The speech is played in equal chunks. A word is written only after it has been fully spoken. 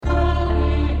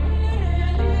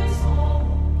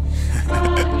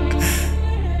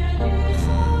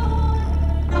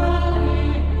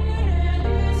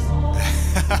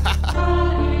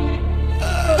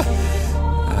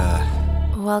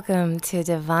Welcome to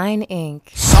Divine Inc.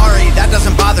 Sorry, that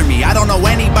doesn't bother me. I don't know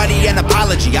anybody, an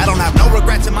apology. I don't have no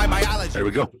regrets in my biology. There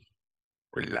we go.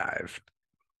 We're live.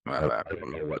 I don't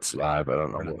know what's live. I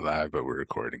don't know We're not what live, but we're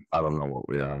recording. I don't know what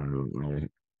we are. I don't know.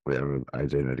 We have an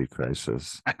identity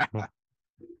crisis.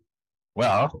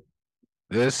 Well,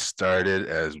 this started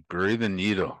as Bury the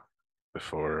Needle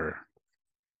before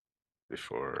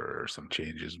some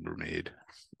changes were made.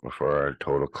 Before our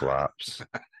total collapse.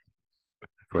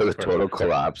 For the total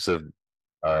collapse of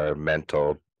our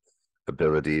mental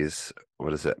abilities.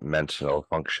 What is it? Mental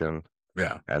function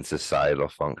Yeah. and societal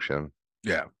function.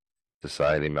 Yeah.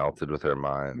 Society melted with our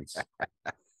minds.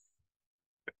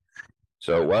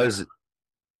 So it was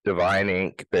Divine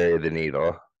Inc. Bury the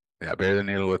Needle. Yeah. Bury the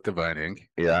Needle with Divine Inc.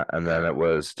 Yeah. And then it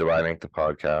was Divine Inc. the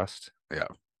podcast. Yeah.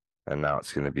 And now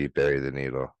it's going to be Bury the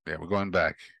Needle. Yeah. We're going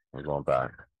back. We're going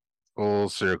back. Full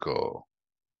circle.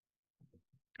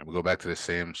 And we'll go back to the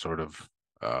same sort of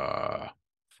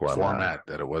format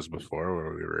that it was before,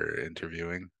 where we were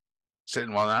interviewing.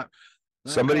 Sitting while not.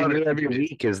 Somebody new every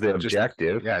week is the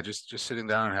objective. Yeah, just sitting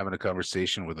down and having a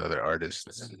conversation with other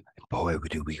artists. Boy,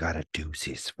 we got a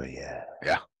doozies for you.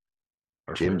 Yeah.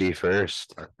 Jimby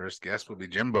first. Our first guest will be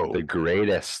Jimbo. The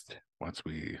greatest. Once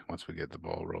we get the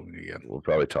ball rolling again. We'll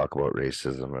probably talk about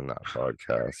racism in that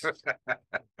podcast.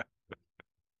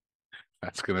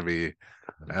 That's gonna be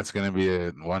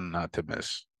a one not to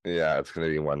miss. Yeah, it's gonna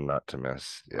be one nut to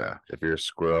miss. Yeah. If you're a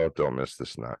squirrel, don't miss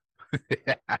this nut.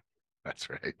 Yeah, that's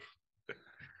right.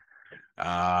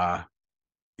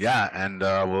 Yeah, and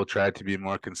we'll try to be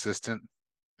more consistent.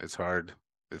 It's hard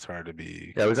to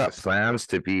be. Yeah, we got consistent. plans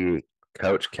to be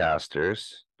couch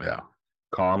casters, Yeah.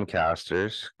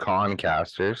 comcasters,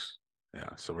 concasters.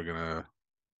 Yeah. So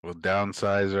we'll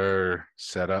downsize our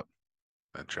setup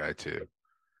and try to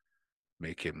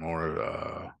make it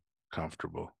more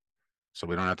comfortable. So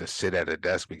we don't have to sit at a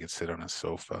desk, we can sit on a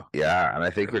sofa. Yeah, and I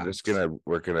think Relax.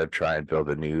 we're gonna try and build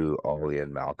a new Ollie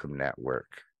and Malcolm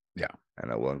network. Yeah.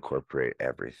 And it will incorporate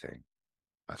everything.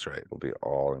 That's right. Will be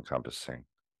all encompassing.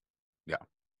 Yeah.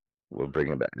 We'll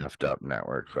bring the effed up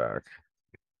network back.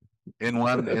 In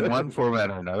one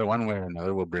format or another, one way or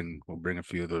another, we'll bring a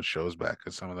few of those shows back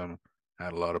because some of them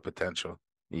had a lot of potential.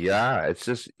 Yeah, it's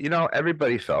just,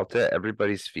 everybody felt it,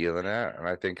 everybody's feeling it, and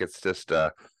I think it's just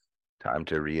time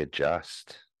to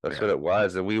readjust. That's what it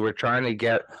was. And we were trying to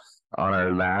get on our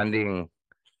landing.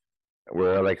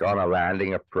 We're like on a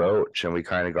landing approach, and we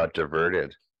kind of got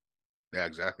diverted. Yeah,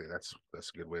 exactly. That's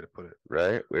a good way to put it.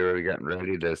 Right? We were getting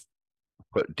ready to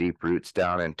put deep roots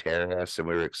down in Terrace, and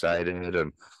we were excited,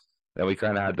 and then we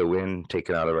kind of had the wind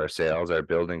taken out of our sails. Our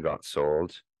building got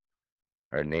sold.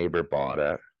 Our neighbor bought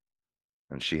it,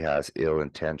 and she has ill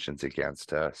intentions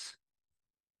against us.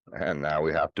 And now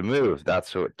we have to move.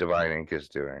 That's what Divine Inc. is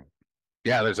doing.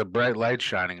 Yeah, there's a bright light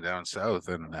shining down south,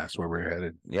 and that's where we're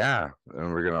headed. Yeah,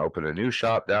 and we're gonna open a new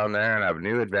shop down there and have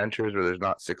new adventures where there's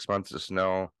not 6 months of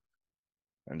snow,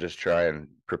 and just try and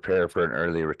prepare for an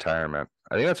early retirement.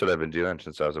 I think that's what I've been doing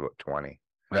since I was about 20.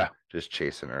 Yeah, just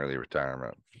chasing early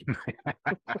retirement.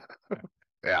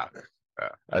 Yeah.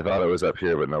 I thought it was up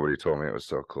here, but nobody told me it was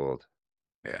so cold.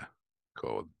 Yeah,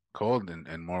 cold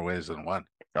in more ways than one.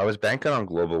 I was banking on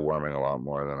global warming a lot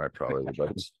more than I probably would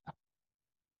like.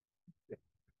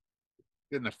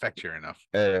 Didn't affect you enough.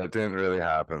 It didn't really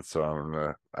happen,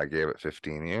 so I gave it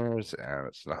 15 years, and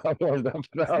it's not warmed up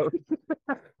enough.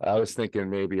 I was thinking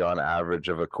maybe on average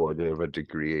of a quarter of a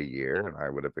degree a year, and I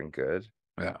would have been good.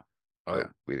 Yeah. Oh But yeah.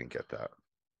 we didn't get that.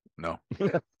 No.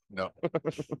 No.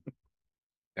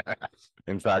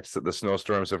 In fact, the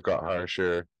snowstorms have got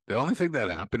harsher. The only thing that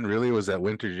happened really was that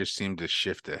winter just seemed to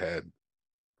shift ahead.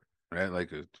 Right?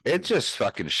 Like It just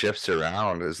fucking shifts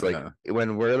around. It's like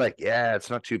when we're like, yeah, it's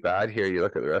not too bad here. You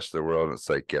look at the rest of the world, and it's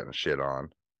like getting shit on.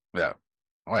 Yeah.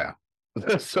 Oh yeah.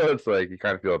 So it's like you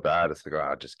kind of feel bad. It's like,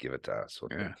 oh, just give it to us.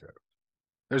 We'll Yeah. take it.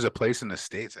 There's a place in the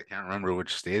States, I can't remember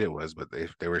which state it was, but they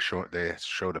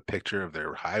showed a picture of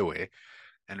their highway,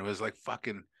 and it was like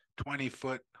fucking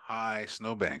 20-foot high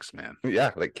snowbanks, man.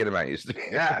 Yeah, like Kitimat used to be.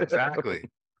 Yeah, exactly.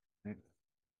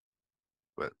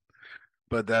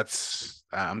 But that's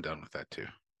I'm done with that too.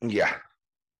 Yeah.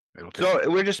 It'll So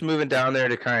we're just moving down there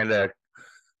to kind of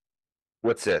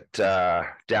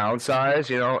downsize,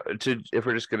 if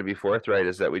we're just going to be forthright,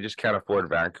 is that we just can't afford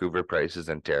Vancouver prices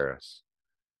and Terrace.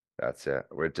 That's it.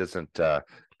 Where it doesn't the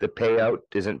payout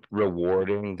isn't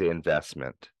rewarding the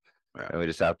investment. Yeah. And we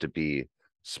just have to be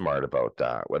smart about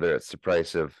that, whether it's the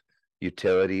price of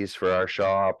utilities for our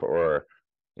shop or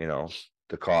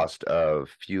the cost of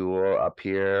fuel up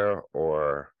here,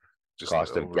 or Just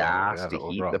cost the of overall- gas yeah, to the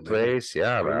heat overall the living. place.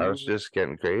 Yeah, man, it's Food. just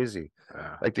getting crazy.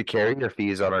 Yeah. Like the carrier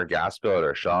fees on our gas bill at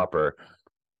our shop are,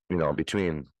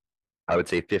 between, I would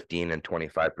say 15 and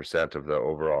 25% of the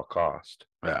overall cost.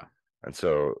 Yeah. And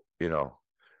so,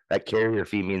 that carrier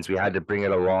fee means we had to bring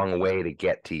it a long way to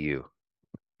get to you.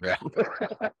 Yeah.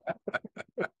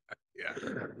 Yeah.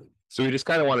 So we just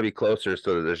kind of want to be closer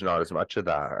so that there's not as much of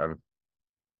that. And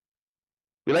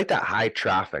we like that high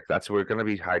traffic. We're going to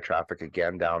be high traffic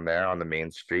again down there on the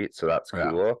main street. So that's Yeah.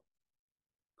 cool.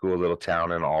 Cool little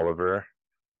town in Oliver.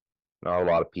 Not a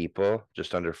lot of people,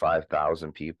 just under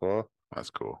 5,000 people. That's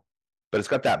cool. But it's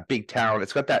got that big town.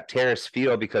 It's got that terrace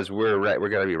feel because we're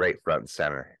going to be right front and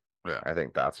center. Yeah. I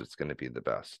think that's what's going to be the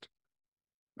best.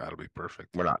 That'll be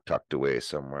perfect. We're not tucked away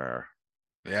somewhere.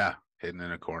 Yeah. Hidden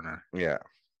in a corner. Yeah.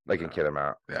 Like in Yeah.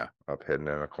 Kitimat. Yeah. Up hidden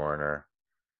in a corner.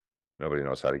 Nobody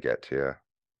knows how to get to you.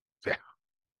 Yeah.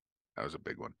 That was a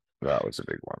big one. That was a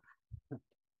big one.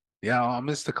 Yeah, I'll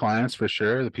miss the clients for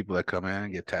sure. The people that come in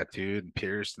and get tattooed and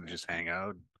pierced and just hang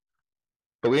out.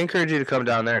 But we encourage you to come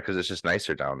down there because it's just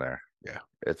nicer down there. Yeah.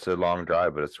 It's a long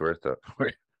drive, but it's worth it.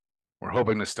 We're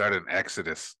hoping to start an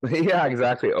exodus. Yeah,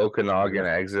 exactly. Okanagan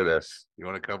Exodus. You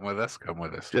want to come with us? Come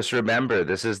with us. Just remember,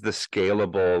 this is the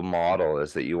scalable model,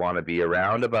 is that you want to be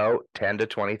around about 10 to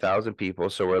 20,000 people.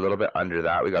 So we're a little bit under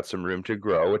that. We got some room to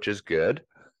grow, which is good.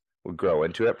 We'll grow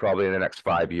into it probably in the next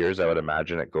 5 years. I would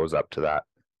imagine it goes up to that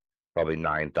probably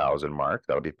 9,000 mark.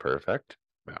 That'll be perfect.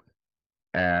 Yeah.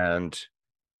 And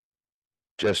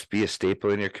just be a staple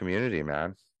in your community,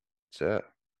 man. That's it.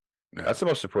 Yeah. That's the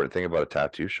most important thing about a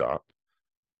tattoo shop,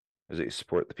 is that you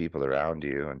support the people around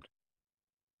you and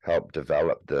help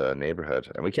develop the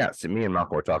neighborhood. And we can't see, me and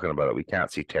Malcolm were talking about it, we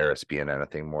can't see Terrace being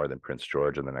anything more than Prince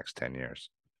George in the next 10 years.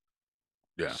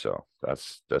 Yeah. So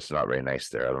that's not very nice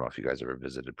there. I don't know if you guys ever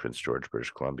visited Prince George,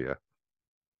 British Columbia.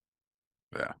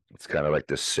 Yeah. It's kind of like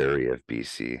the Surrey of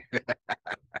BC.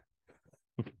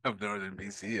 Of northern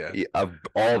BC, yeah. Yeah, of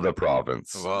all the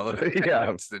province. Well,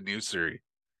 Yeah. It's the new Surrey.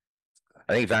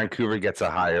 I think Vancouver gets a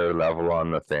higher level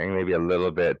on the thing, maybe a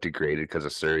little bit degraded because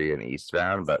of Surrey and East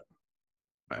Van, but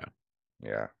Yeah.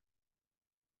 yeah.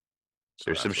 So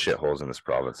There's some that's what's- shitholes in this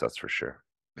province, that's for sure.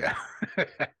 Yeah.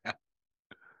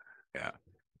 Yeah.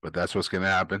 But that's what's going to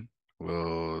happen.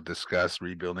 We'll discuss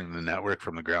rebuilding the network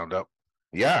from the ground up.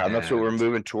 Yeah, and that's what we're And-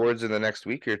 moving towards in the next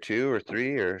week or 2 or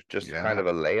 3, or just Yeah. kind of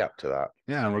a layup to that.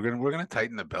 Yeah, and we're gonna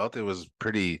tighten the belt. It was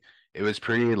pretty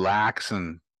lax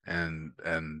and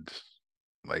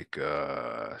like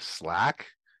slack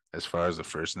as far as the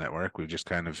first network.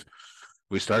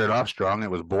 We started off strong.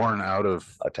 It was born out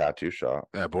of A tattoo shop.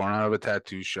 a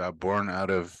tattoo shop, born out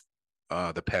of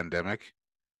the pandemic.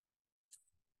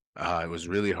 It was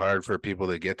really hard for people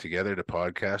to get together to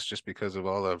podcast just because of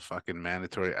all the fucking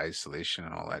mandatory isolation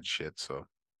and all that shit. So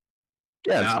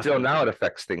Yeah, Now- and still now it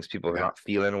affects things. People are Yeah. not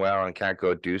feeling well and can't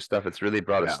go do stuff. It's really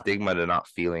brought a Yeah. stigma to not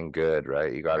feeling good,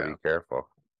 right? You got to Yeah. be careful.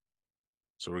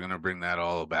 So we're gonna bring that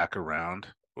all back around.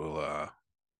 We'll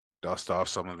dust off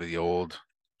some of the old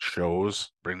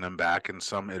shows, bring them back in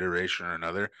some iteration or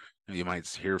another. And you might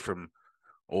hear from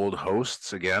old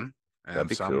hosts again, That'd and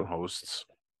be some cool. hosts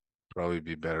probably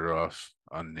be better off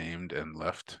unnamed and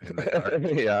left in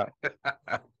the Yeah.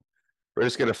 dark. We're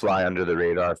just gonna fly under the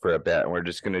radar for a bit, and we're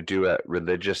just gonna do it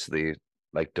religiously,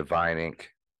 like Divine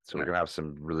Ink. So we're Yeah. gonna have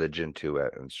some religion to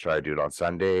it, and try to do it on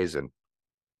Sundays, and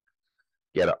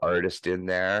get an artist in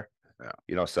there.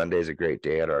 Yeah. Sunday's a great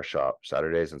day at our shop.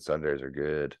 Saturdays and Sundays are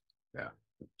good. Yeah.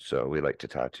 So we like to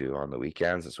tattoo on the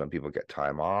weekends. It's when people get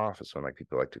time off. It's when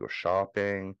people like to go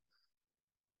shopping.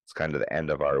 It's kind of the end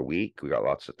of our week. We got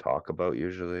lots to talk about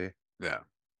usually. Yeah.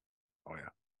 Oh yeah.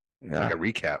 It's Yeah. like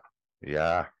a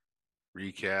Yeah.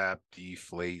 recap,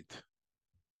 deflate.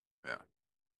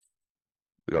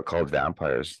 We got called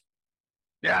vampires.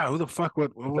 Yeah, who the fuck?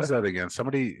 What was that again?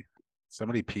 Somebody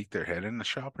peeked their head in the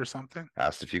shop or something.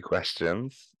 Asked a few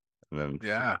questions. And then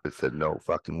Yeah, it said, "No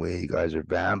fucking way, you guys are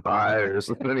vampires."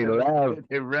 And then he left.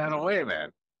 it ran away,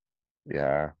 man.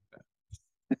 Yeah.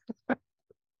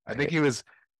 I think he was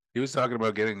talking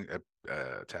about getting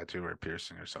a tattoo or a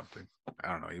piercing or something.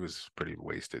 I don't know. He was pretty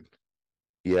wasted.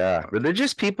 Yeah.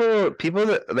 Religious people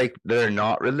that that are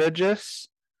not religious,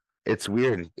 it's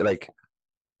weird. Like,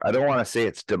 I don't want to say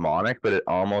it's demonic, but it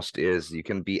almost is. You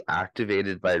can be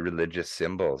activated by religious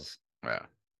symbols. Yeah,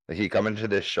 Like, you come into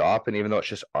this shop, and even though it's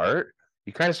just art,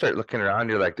 you kind of start looking around.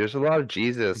 You're like, there's a lot of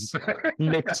Jesus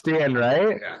mixed in,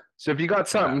 right? yeah, So if you got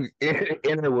something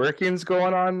inner workings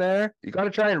going on there, you got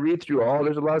to try and read through all.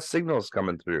 There's a lot of signals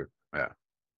coming through. Yeah.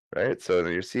 Right. So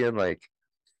you're seeing like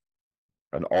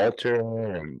an altar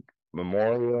and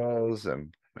memorials,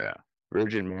 and yeah.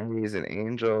 Virgin Marys and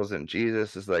angels and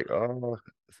Jesus is like, oh,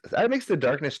 that makes the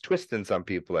darkness twist in some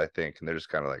people, I think. And they're just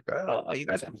kind of like, oh, you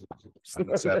guys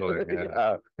Unsettling,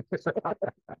 yeah.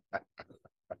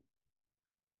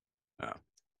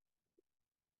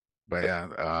 But yeah,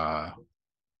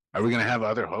 are we gonna have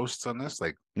other hosts on this?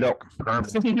 Like, No,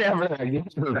 permanent? never again.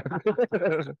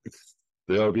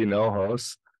 There will be no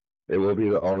hosts. It will be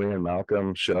the Ollie and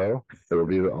Malcolm show. It will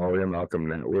be the Ollie and Malcolm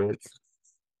network.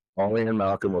 Ollie and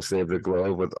Malcolm will save the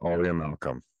globe with Ollie and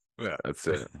Malcolm. Yeah, That's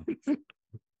it.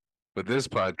 but this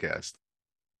podcast,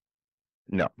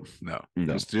 No, no,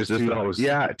 no. just two hosts.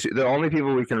 Yeah, the only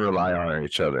people we can rely on are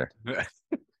each other.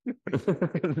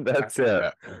 That's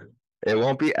it. It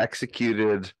won't be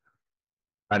executed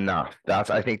enough.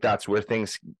 I think that's where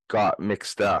things got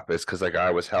mixed up. Is because like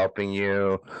I was helping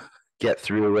you get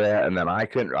through it, and then I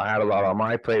had a lot on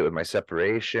my plate with my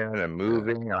separation and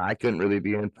moving, and I couldn't really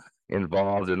be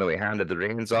involved. And then we handed the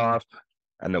reins off,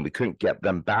 and then we couldn't get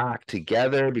them back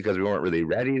together because we weren't really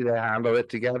ready to handle it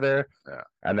together. Yeah.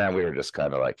 And then we were just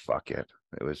kind of like, fuck it.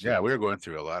 It was Yeah, we were going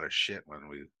through a lot of shit when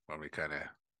we kind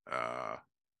of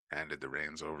handed the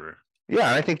reins over. Yeah,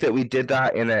 and I think that we did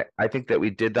that I think that we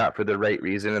did that for the right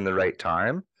reason and the right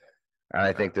time. And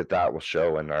I think that will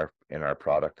show in our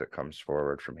product that comes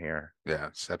forward from here. Yeah,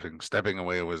 stepping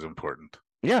away was important.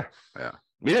 Yeah. Yeah.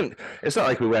 It's not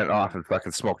like we went off and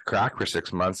fucking smoked crack for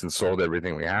 6 months and sold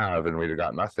everything we have and we'd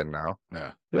got nothing now.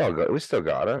 Yeah. We still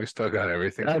got it. We still got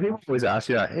everything. Yeah, people always ask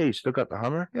you, hey, you still got the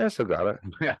Hummer? Yeah, I still got it.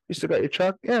 Yeah. You still got your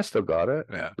truck? Yeah, I still got it.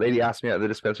 Yeah. Lady asked me at the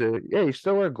dispensary, yeah, you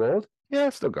still wear gold? Yeah, I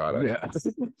still got it. Yeah.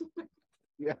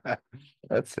 Yeah.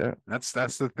 That's it. That's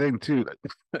the thing too.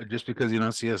 Just because you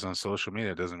don't see us on social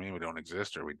media doesn't mean we don't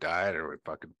exist or we died or we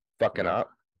Fucking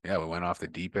up. Yeah, we went off the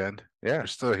deep end. Yeah. We're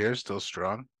still here, still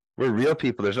strong. We're real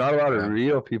people. There's not a lot of Yeah.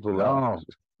 real people No,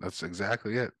 left. that's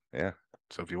exactly it. Yeah.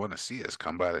 So if you want to see us,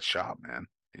 come by the shop, man.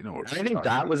 You know, I think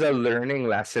that was a learning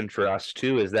lesson for us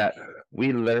too, is that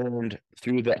we learned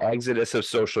through the exodus of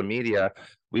social media,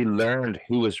 we learned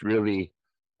who was really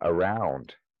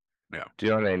around. Yeah. Do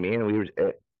you know what I mean?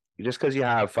 Just because you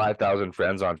have 5,000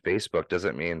 friends on Facebook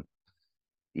doesn't mean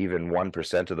even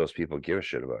 1% of those people give a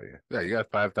shit about you. Yeah, you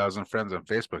got 5,000 friends on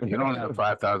Facebook. You don't have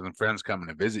 5,000 friends coming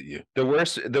to visit you. The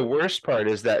worst part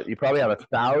is that you probably have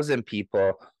 1,000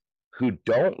 people who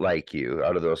don't like you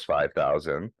out of those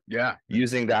 5,000, Yeah.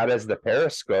 using that as the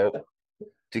periscope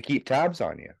to keep tabs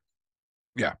on you.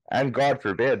 Yeah. And God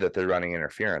forbid that they're running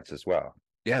interference as well.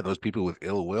 Yeah, those people with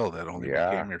ill will that only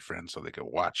Yeah. became your friends so they could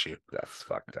watch you That's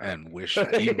fucked up. and wish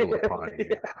evil upon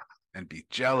you and be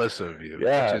jealous of you.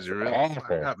 Yeah, Which is a real awful.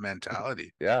 fucked up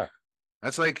mentality. Yeah.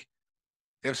 That's like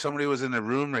if somebody was in the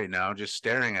room right now just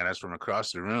staring at us from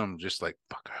across the room, just like,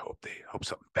 fuck, I hope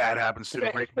something bad happens to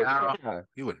them right now. Yeah.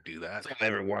 You wouldn't do that. I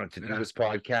never wanted to do this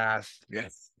podcast.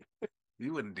 Yes.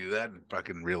 You wouldn't do that in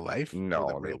fucking real life. No,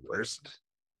 with a they real person.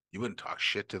 You wouldn't talk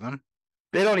shit to them.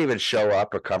 They don't even show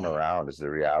up or come around is the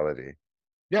reality.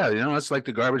 Yeah, you know, it's like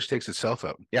the garbage takes itself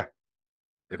out. Yeah.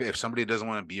 If somebody doesn't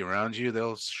want to be around you,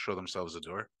 they'll show themselves the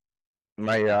door.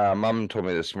 My mom told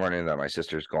me this morning that my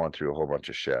sister's going through a whole bunch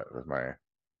of shit with my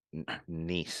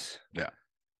niece. Yeah.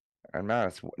 And man,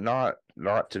 it's not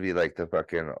to be like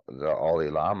the Ollie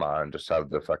Lama and just have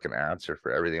the fucking answer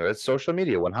for everything. It's social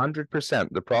media, 100%.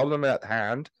 The problem at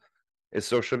hand is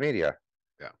social media.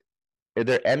 Yeah.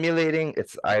 They're emulating,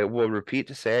 I will repeat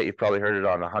to say it, you've probably heard it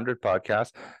on 100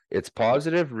 podcasts. It's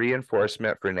positive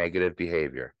reinforcement for negative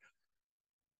behavior.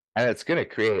 And it's going to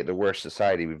create the worst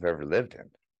society we've ever lived in.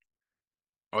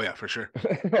 Oh, yeah, for sure.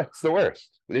 It's the worst.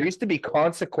 There used to be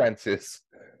consequences.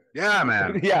 Yeah,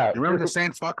 man. Yeah. You remember the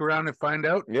saying, fuck around and find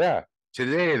out? Yeah.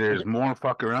 Today, there's more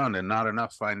fuck around and not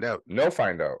enough find out. No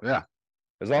find out. Yeah.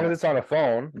 As long as it's on a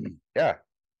phone. Yeah.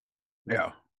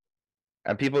 Yeah.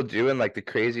 And people doing like the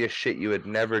craziest shit you would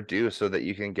never do so that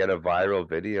you can get a viral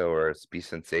video or be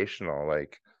sensational.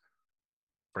 Like,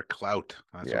 for clout.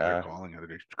 That's what Yeah. they're calling it.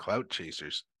 They're clout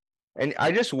chasers. and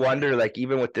I just wonder, like,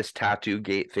 even with this tattoo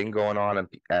gate thing going on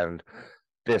and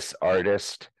this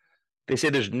artist, they say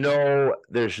there's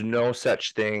no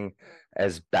such thing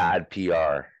as bad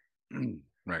PR.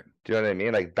 Right. Do you know what I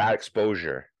mean? Like bad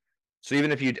exposure. So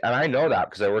even if and I know that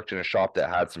because I worked in a shop that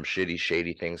had some shady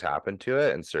things happen to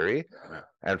it in Surrey, Yeah.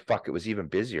 and fuck, it was even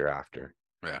busier after.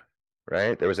 Yeah.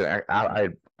 Right. There was I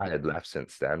had left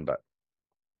since then, but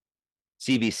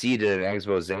CBC did an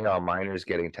expose on minors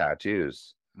getting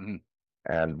tattoos. Mhm.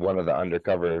 And one of the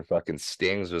undercover fucking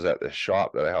stings was at the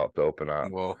shop that I helped open up.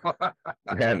 Well,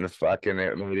 And fucking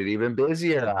it made it even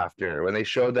busier after when they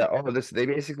showed that, they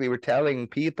basically were telling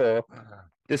people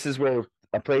this is where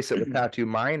a place that would tattoo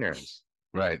minors.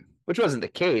 right. which wasn't the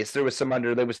case. There was some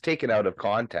that was taken out of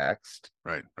context,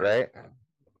 Right. right?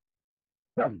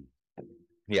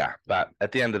 Yeah, but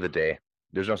at the end of the day,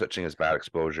 there's no such thing as bad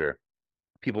exposure.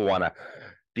 People want to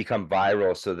become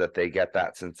viral so that they get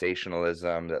that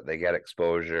sensationalism, that they get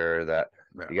exposure, that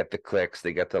Yeah. they get the clicks,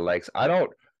 they get the likes. I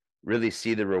don't really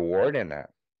see the reward in it.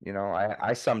 You know,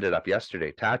 I summed it up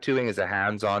yesterday. Tattooing is a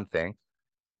hands-on thing.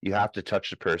 You have to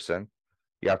touch the person.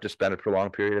 You have to spend a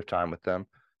prolonged period of time with them.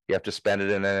 You have to spend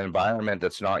it in an environment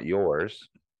that's not yours.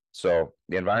 So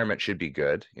the environment should be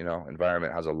good. You know,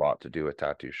 environment has a lot to do with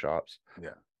tattoo shops.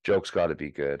 Yeah. Jokes got to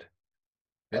be good.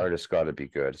 Yeah. Artists got to be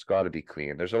good. It's got to be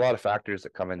clean. There's a lot of factors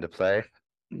that come into play.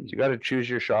 You got to choose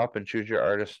your shop and choose your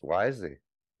artist wisely.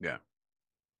 Yeah.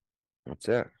 That's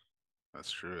it.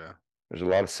 That's true. Yeah. There's a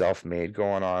lot of self-made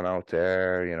going on out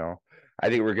there, you know. I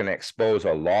think we're going to expose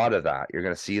a lot of that. You're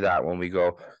going to see that when we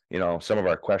go, you know, some of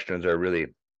our questions are really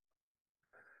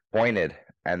pointed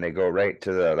and they go right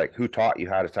to the, like, who taught you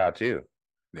how to tattoo?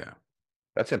 Yeah.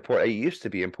 That's important. It used to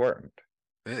be important.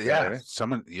 Yeah. You know what I mean?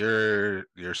 Someone,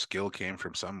 your skill came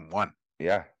from someone.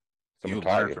 Yeah. You Someone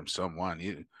taught learned you. from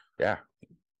someone. Yeah.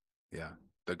 Yeah.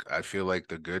 I feel like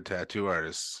the good tattoo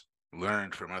artists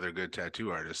learned from other good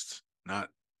tattoo artists, not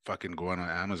fucking going on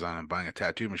Amazon and buying a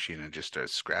tattoo machine and just start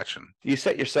scratching. You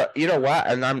set yourself, you know what?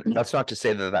 And that's not to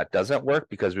say that that doesn't work,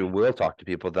 because we will talk to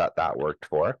people that worked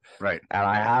for. Right. And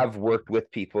I have worked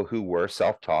with people who were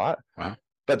self-taught, Uh-huh.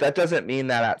 but that doesn't mean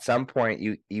that at some point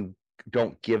you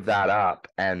don't give that up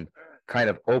and kind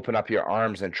of open up your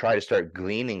arms and try to start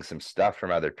gleaning some stuff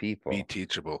from other people. Be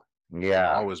teachable.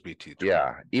 Yeah. Always be teachable.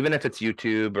 Yeah. Even if it's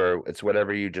YouTube or it's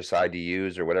whatever you decide to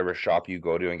use or whatever shop you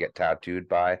go to and get tattooed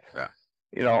by. Yeah.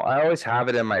 You know, I always have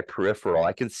it in my peripheral.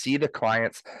 I can see the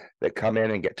clients that come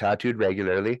in and get tattooed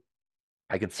regularly.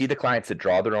 I can see the clients that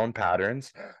draw their own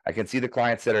patterns. I can see the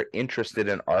clients that are interested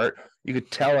in art. You could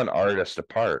tell an artist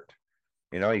apart.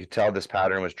 You know, you could tell this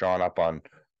pattern was drawn up on,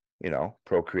 you know,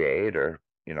 Procreate, or,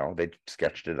 you know, they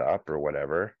sketched it up or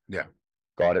whatever. Yeah.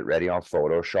 Got it ready on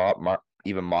Photoshop,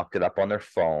 even mocked it up on their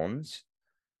phones.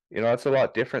 You know, it's a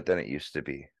lot different than it used to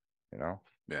be, you know?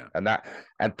 Yeah.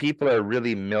 And people are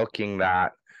really milking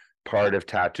that part of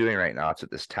tattooing right now. It's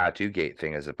what this tattoo gate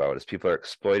thing is about, is people are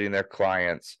exploiting their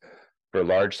clients for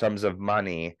large sums of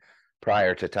money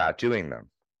prior to tattooing them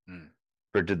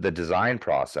for the design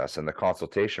process and the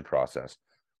consultation process.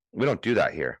 We don't do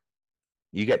that here.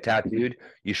 You get tattooed,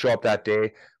 you show up that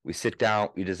day, we sit down,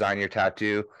 you design your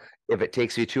tattoo. If it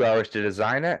takes you 2 hours to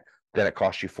design it, then it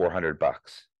costs you $400.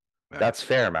 Yeah. That's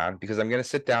fair, man, because I'm going to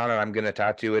sit down and I'm going to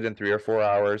tattoo it in 3 or 4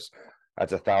 hours.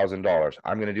 That's $1,000.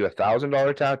 I'm going to do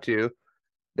 $1,000 tattoo.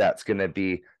 That's going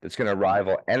to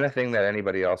rival anything that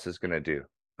anybody else is going to do.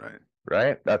 Right.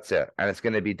 Right. That's it. And it's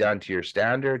going to be done to your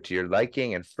standard, to your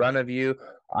liking, in front of you.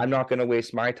 I'm not going to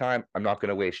waste my time. I'm not going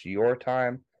to waste your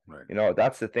time. Right. You know,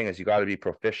 that's the thing, is you got to be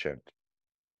proficient.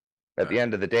 At the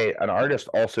end of the day, an artist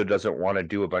also doesn't want to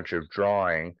do a bunch of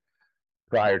drawing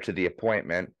prior to the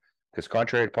appointment, because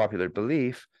contrary to popular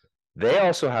belief, they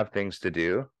also have things to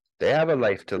do. They have a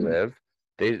life to live.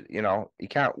 They, you know, you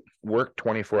can't work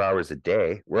 24 hours a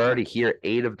day. We're already here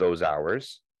 8 of those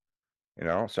hours, you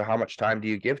know, so how much time do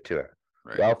you give to it?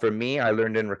 Right. Well, for me, I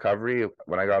learned in recovery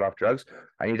when I got off drugs,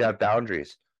 I need to have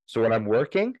boundaries. So when I'm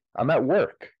working, I'm at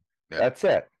work. Yeah. That's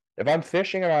it. If I'm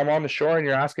fishing and I'm on the shore and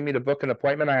you're asking me to book an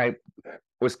appointment, I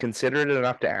was considerate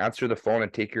enough to answer the phone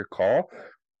and take your call.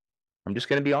 I'm just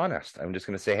going to be honest. I'm just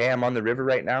going to say, hey, I'm on the river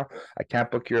right now. I can't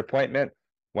book your appointment.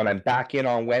 When I'm back in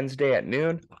on Wednesday at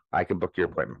noon, I can book your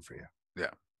appointment for you.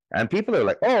 Yeah. And people are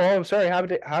like, oh, I'm sorry.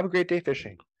 Have a great day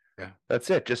fishing. Yeah. That's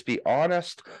it. Just be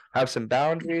honest, have some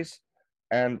boundaries,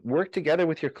 and work together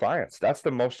with your clients. That's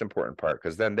the most important part,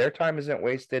 because then their time isn't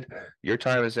wasted. Your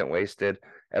time isn't wasted.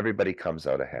 Everybody comes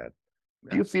out ahead.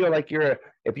 If you feel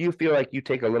like you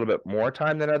take a little bit more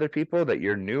time than other people, that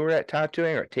you're newer at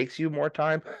tattooing, or it takes you more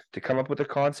time to come up with a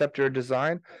concept or a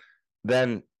design,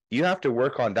 then you have to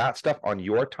work on that stuff on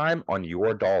your time, on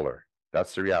your dollar.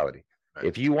 That's the reality. Right.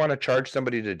 If you want to charge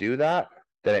somebody to do that,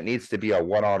 then it needs to be a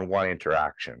one-on-one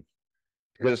interaction,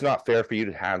 because it's not fair for you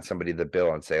to hand somebody the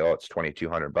bill and say, oh, it's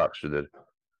 $2,200 for the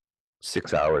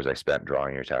 6 hours I spent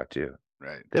drawing your tattoo.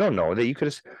 Right. They don't know that you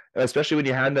could have, especially when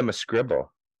you hand them a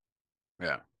scribble.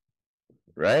 Yeah.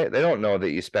 Right. They don't know that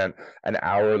you spent an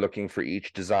hour looking for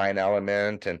each design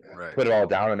element and Right. put it all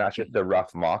down, and that's just a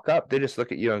rough mock-up. They just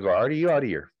look at you and go, are you out of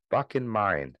your fucking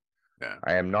mind? Yeah.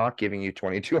 I am not giving you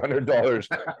 $2,200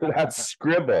 for that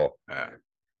scribble. Yeah.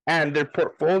 And their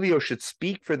portfolio should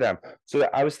speak for them. So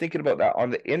I was thinking about that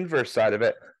on the inverse side of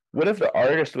it. What if the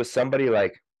artist was somebody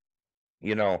like,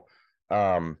 you know,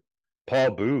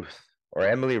 Paul Booth, or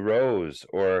Emily Rose,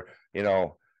 or, you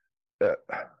know,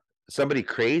 somebody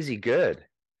crazy good.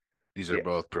 These are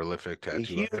both prolific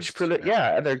tattoo artists.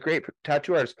 Yeah, and they're great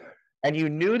tattoo artists. And you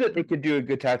knew that they could do a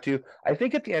good tattoo. I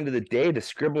think at the end of the day, the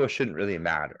scribble shouldn't really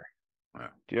matter. Yeah.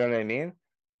 Do you know what I mean?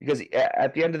 Because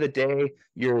at the end of the day,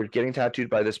 you're getting tattooed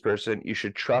by this person. You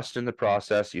should trust in the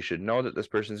process. You should know that this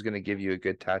person is going to give you a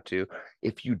good tattoo.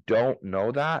 If you don't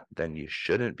know that, then you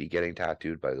shouldn't be getting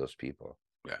tattooed by those people.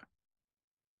 Yeah.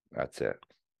 That's it.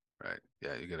 Right.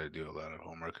 Yeah, you got to do a lot of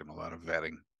homework and a lot of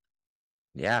vetting.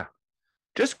 Yeah.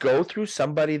 Just go through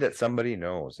somebody that somebody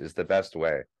knows is the best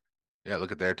way. Yeah,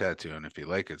 look at their tattoo, and if you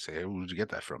like it, say, hey, where'd you get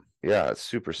that from? Yeah, it's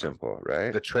super simple,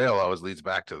 right? The trail always leads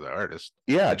back to the artist.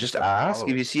 Yeah, just ask.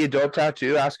 If you see a dope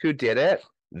tattoo, ask who did it.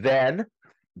 Then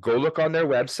go look on their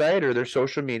website or their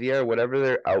social media or whatever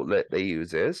their outlet they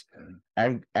use is,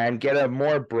 and get a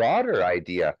more broader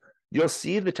idea. You'll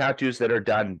see the tattoos that are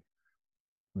done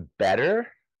better.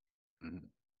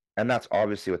 And that's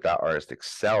obviously what that artist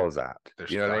excels at.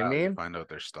 You know what I mean? Find out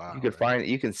their style. You can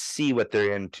you can see what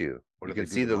they're into. You can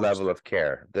see the level of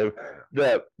care.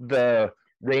 The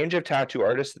range of tattoo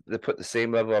artists that put the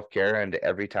same level of care into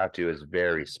every tattoo is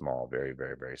very small, very,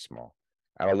 very, very small.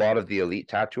 And a lot of the elite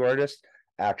tattoo artists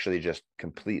actually just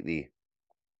completely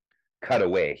cut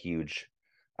away a huge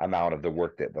amount of the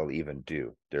work that they'll even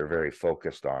do. They're very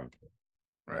focused on,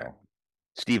 you know.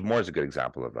 Steve Moore's a good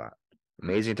example of that.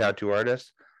 Amazing tattoo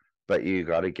artist, but you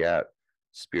got to get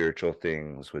spiritual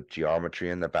things with geometry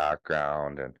in the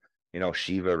background, and, you know,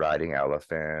 Shiva riding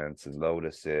elephants and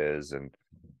lotuses and,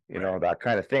 you know, that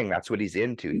kind of thing. That's what he's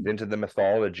into. He's into the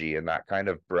mythology and that kind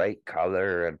of bright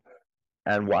color.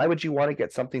 And why would you want to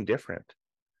get something different?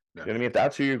 You know what I mean? If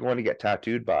that's who you're going to get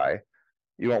tattooed by,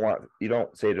 you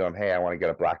don't say to him, hey, I want to get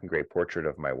a black and gray portrait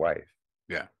of my wife.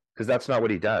 Yeah. Because that's not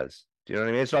what he does. Do you know what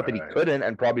I mean? It's not that he couldn't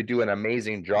and probably do an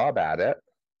amazing job at it,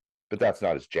 but that's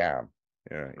not his jam.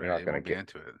 You know, you're not going to get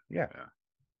into it. Yeah.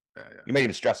 You may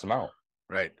even stress him out.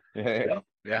 Right. Yeah.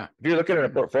 Yeah. If you're looking at a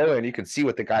portfolio and you can see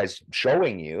what the guy's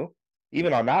showing you,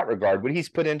 even on that regard, what he's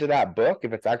put into that book,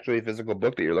 if it's actually a physical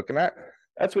book that you're looking at,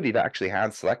 that's what he'd actually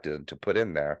hand selected to put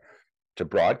in there to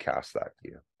broadcast that to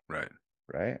you. Right.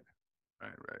 Right.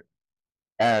 Right.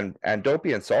 And don't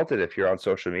be insulted if you're on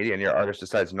social media and your artist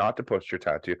decides not to post your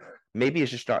tattoo. Maybe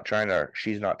she's not trying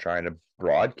to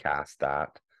broadcast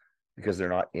that because they're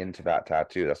not into that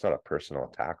tattoo. That's not a personal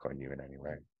attack on you in any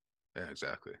way. Yeah,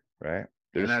 exactly. Right.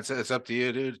 And it's up to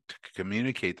you, dude, to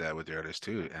communicate that with the artist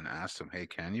too, and ask them, hey,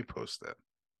 can you post that?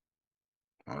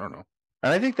 I don't know.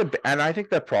 And I think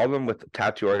the problem with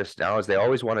tattoo artists now is they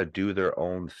always want to do their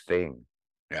own thing.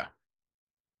 Yeah.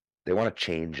 They want to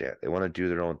change it. They want to do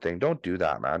their own thing. Don't do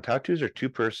that, man. Tattoos are too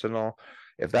personal.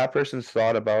 If that person's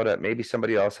thought about it, maybe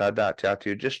somebody else had that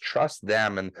tattoo, just trust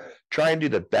them and try and do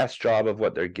the best job of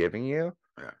what they're giving you.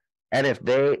 Yeah. And if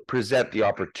they present the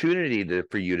opportunity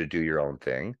for you to do your own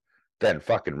thing, then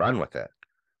fucking run with it.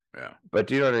 Yeah. But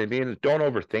do you know what I mean? Don't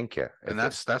overthink it. And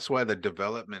that's why the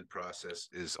development process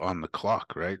is on the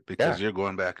clock, right? Because you're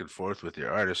going back and forth with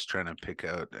your artist trying to pick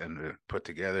out and put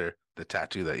together the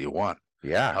tattoo that you want.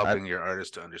 Yeah. Helping your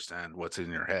artist to understand what's in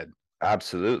your head.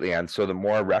 Absolutely. And so the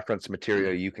more reference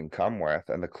material you can come with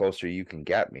and the closer you can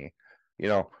get me, you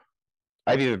know,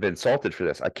 I've even been insulted for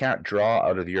this. I can't draw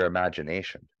out of your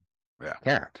imagination. Yeah.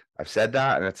 Can't. I've said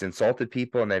that and it's insulted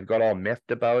people and they've got all miffed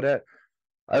about it.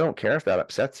 I don't care if that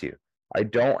upsets you. I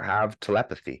don't have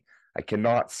telepathy. I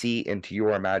cannot see into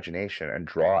your imagination and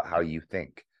draw it how you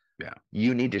think. Yeah.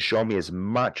 You need to show me as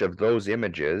much of those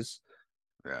images.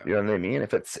 Yeah. You know what I mean?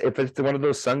 If it's one of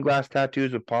those sunglass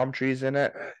tattoos with palm trees in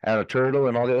it and a turtle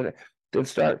and all the other, then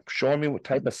start showing me what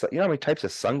type of, you know how many types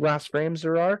of sunglass frames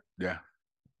there are? Yeah.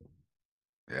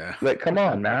 Yeah. Like, come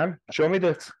on, man. Show me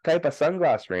the type of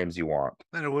sunglass frames you want.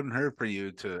 Then it wouldn't hurt for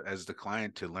you to, as the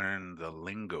client, to learn the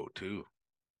lingo too.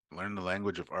 Learn the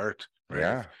language of art.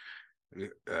 Right?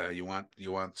 Yeah. You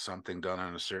want something done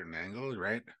on a certain angle,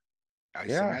 right?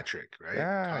 Isometric, right?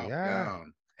 Top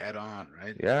down, head on,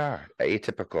 right? Yeah.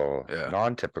 Atypical,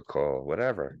 non-typical,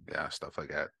 whatever. Yeah, stuff like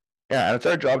that. Yeah, and it's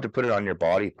our job to put it on your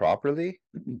body properly,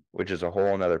 which is a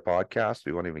whole nother podcast.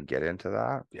 We won't even get into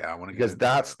that. Yeah, I want to because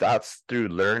that's through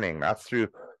learning. That's through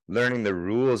learning the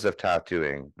rules of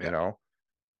tattooing. You know,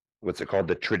 what's it called?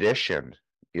 The tradition,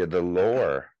 the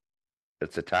lore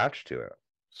that's attached to it.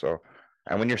 So,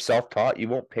 and when you're self-taught, you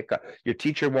won't pick up. Your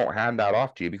teacher won't hand that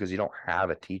off to you because you don't have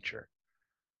a teacher.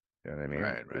 You know what I mean?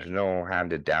 Right. There's no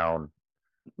handed down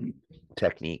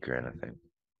technique or anything.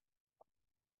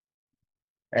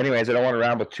 Anyways, I don't want to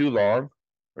ramble too long.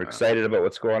 We're excited about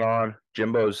what's going on.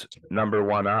 Jimbo's number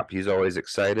one up. He's always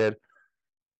excited.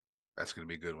 That's gonna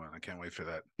be a good one. I can't wait for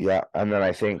that Yeah, and then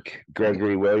I think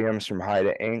Gregory Williams from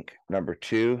Haida Inc. number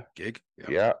 2. gig.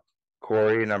 Yeah.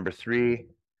 Corey number 3.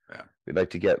 Yeah. We'd like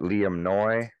to get Liam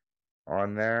Noy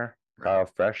on there. Right. Kyle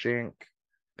Fresh Inc.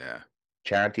 Yeah.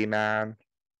 Chanty Man.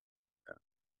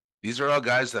 These are all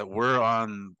guys that were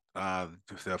on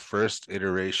the first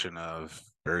iteration of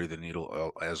Bury the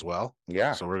Needle as well.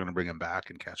 Yeah. So we're gonna bring them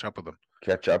back and catch up with them.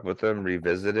 Catch up with them,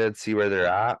 revisited, see where they're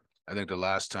at. I think the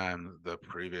last time the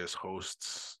previous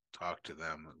hosts talked to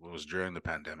them was during the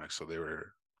pandemic, so they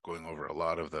were going over a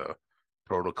lot of the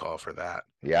protocol for that.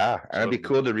 Yeah, and it'd be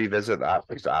So- cool to revisit that.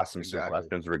 Just ask them some Exactly.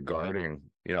 questions regarding,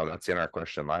 that's in our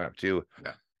question lineup too.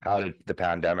 Yeah. How did the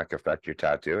pandemic affect your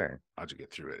tattooing? How'd you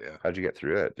get through it? Yeah. How'd you get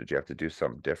through it? Did you have to do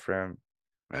something different?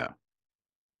 Yeah.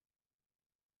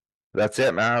 That's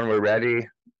it, man. We're ready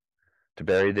to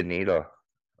bury the needle.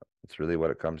 That's really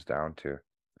what it comes down to.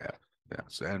 Yeah.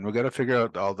 So, and we got to figure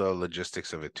out all the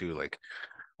logistics of it too. Like,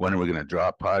 when are we going to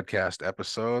drop podcast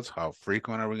episodes? How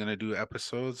frequent are we going to do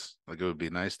episodes? Like, it would be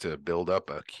nice to build up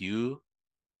a queue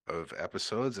of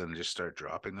episodes and just start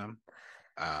dropping them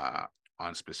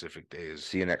on specific days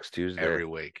See you next Tuesday. every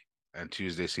week. And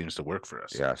Tuesday seems to work for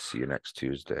us. Yeah, see you next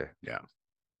Tuesday. Yeah.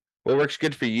 Well, it works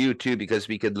good for you too, because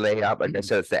we could lay up, like I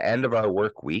said, it's the end of our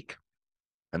work week.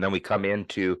 And then we come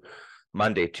into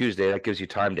Monday, Tuesday. That gives you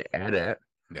time to edit.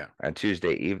 Yeah. And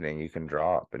Tuesday evening you can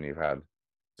drop and you've had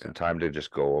some time to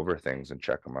just go over things and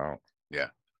check them out.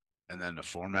 And then the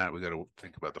format, we got to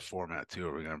think about the format too.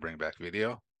 Are we going to bring back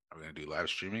video? Are we going to do live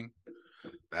streaming?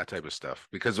 That type of stuff.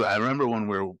 Because I remember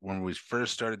when we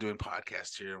first started doing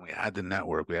podcasts here and we had the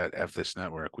network, we had This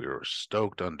Network, we were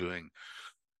stoked on doing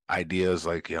ideas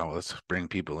like, let's bring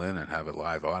people in and have a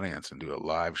live audience and do a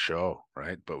live show,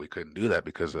 right? But we couldn't do that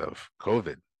because of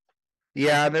COVID.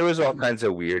 Yeah, and there was all kinds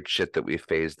of weird shit that we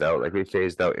phased out. Like we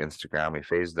phased out Instagram, we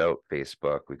phased out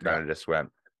Facebook. We kind of just went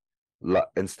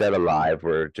instead of live,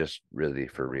 we're just really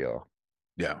for real.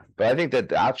 Yeah. But I think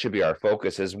that should be our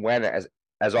focus, is when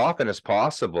as often as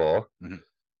possible.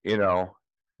 Mhm.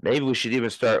 Maybe we should even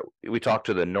start. We talked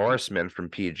to the Norseman from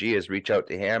PG, is reach out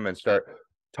to him and start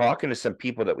talking to some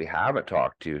people that we haven't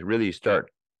talked to. Really start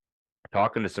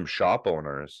talking to some shop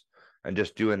owners and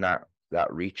just doing that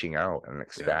reaching out and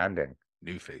expanding.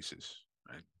 New faces,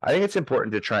 right? I think it's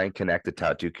important to try and connect the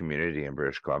tattoo community in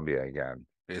British Columbia again.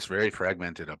 It's very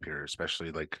fragmented up here,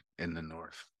 especially like in the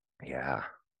north. Yeah.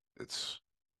 It's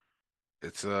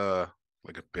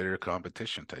like a bitter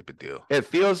competition type of deal. It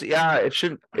feels, it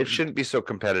shouldn't be so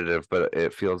competitive, but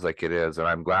it feels like it is. And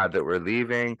I'm glad that we're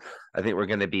leaving. I think we're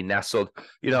going to be nestled.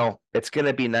 It's going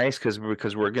to be nice because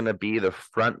we're going to be the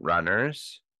front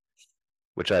runners,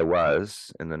 which I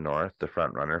was in the north, the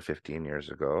front runner 15 years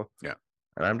ago. Yeah.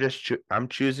 And I'm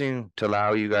choosing to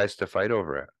allow you guys to fight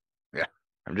over it. Yeah.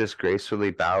 I'm just gracefully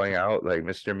bowing out like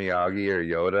Mr. Miyagi or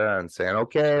Yoda and saying,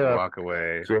 okay, Walk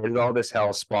away. created all this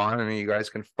hell spawn and you guys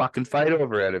can fucking fight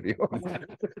over it if you want.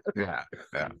 Yeah.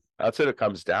 That's what it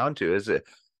comes down to, is it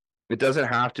doesn't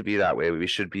have to be that way. We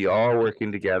should be all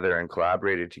working together and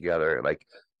collaborating together. Like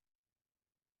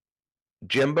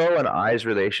Jimbo and I's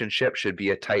relationship should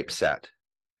be a typeset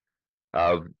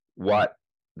of what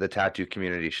the tattoo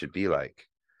community should be like.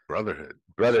 Brotherhood.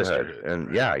 Brotherhood. And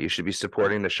right? yeah, you should be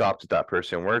supporting the shop that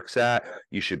person works at.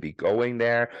 You should be going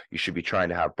there. You should be trying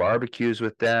to have barbecues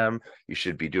with them. You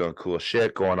should be doing cool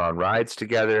shit, going on rides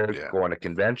together, going to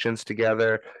conventions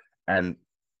together. And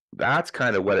that's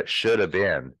kind of what it should have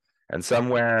been. And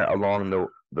somewhere along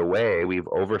the way, we've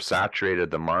oversaturated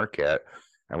the market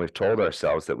and we've told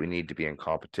ourselves that we need to be in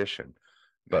competition.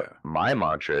 But my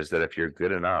mantra is that if you're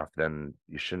good enough, then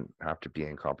you shouldn't have to be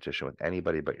in competition with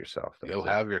anybody but yourself. You'll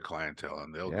have your clientele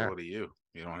and they'll go to you.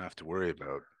 You don't have to worry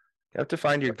about. You have to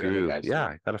find your what the other groove. guys do.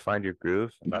 Yeah, you got to find your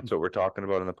groove. And that's what we're talking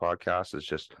about in the podcast, is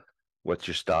just what's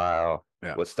your style?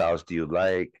 Yeah. What styles do you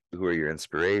like? Who are your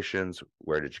inspirations?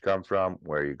 Where did you come from?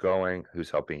 Where are you going? Who's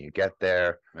helping you get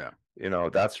there? Yeah.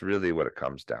 That's really what it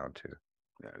comes down to.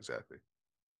 Yeah, exactly.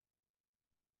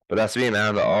 But that's me,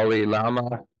 man. The Ollie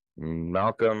Lama,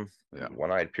 Malcolm, Yeah.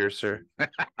 One-Eyed Piercer.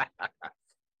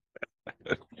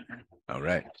 All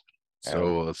right.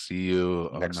 So we'll see you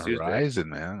on Next the Tuesday. horizon,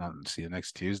 man. I'll see you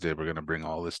next Tuesday. We're gonna bring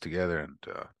all this together and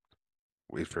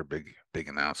wait for big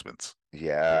announcements. Big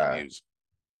Yeah, news.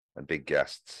 and big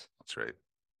guests. That's right.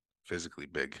 Physically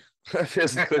big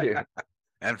Physically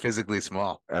and physically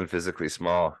small. and physically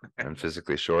small and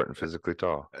physically short and physically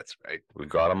tall. That's right. We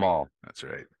got them all. That's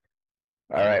right.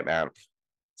 All right, man.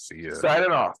 See you.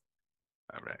 Signing off.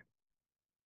 All right.